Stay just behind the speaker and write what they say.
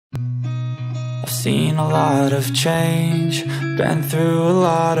Seen a lot of change, been through a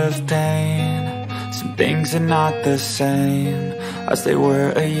lot of pain. Some things are not the same as they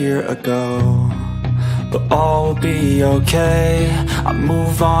were a year ago, but all will be okay. I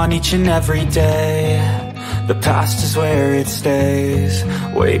move on each and every day. The past is where it stays,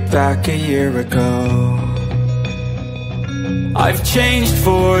 way back a year ago. I've changed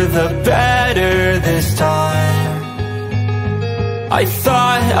for the better this time. I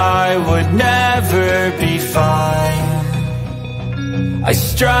thought I would never be fine. I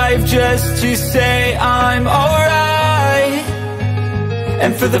strive just to say I'm alright,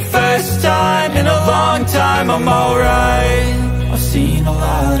 and for the first time in a long time I'm alright. I've seen a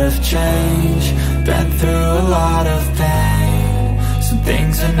lot of change, been through a lot of pain. Some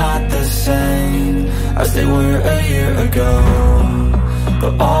things are not the same as they were a year ago,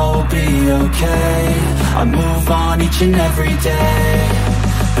 but all will be okay. I move on each and every day.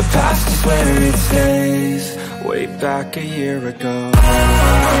 The past is where it stays, way back a year ago.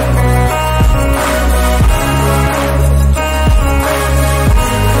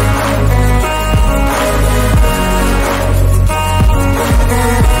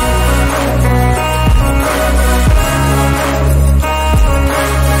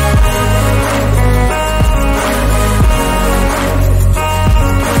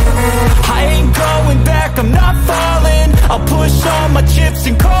 I'm not falling, I'll push all my chips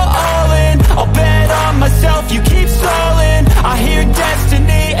and call all in. I'll bet on myself, you keep stalling. I hear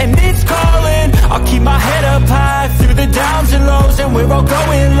destiny and it's calling. I'll keep my head up high through the downs and lows, and we're all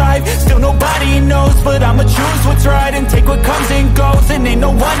going life. Still nobody knows, but I'ma choose what's right and take what comes and goes. And ain't no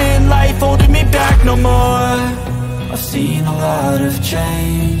one in life holding me back no more. I've seen a lot of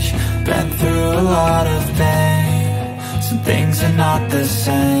change, been through a lot of pain. Some things are not the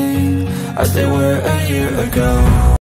same as they were a year ago.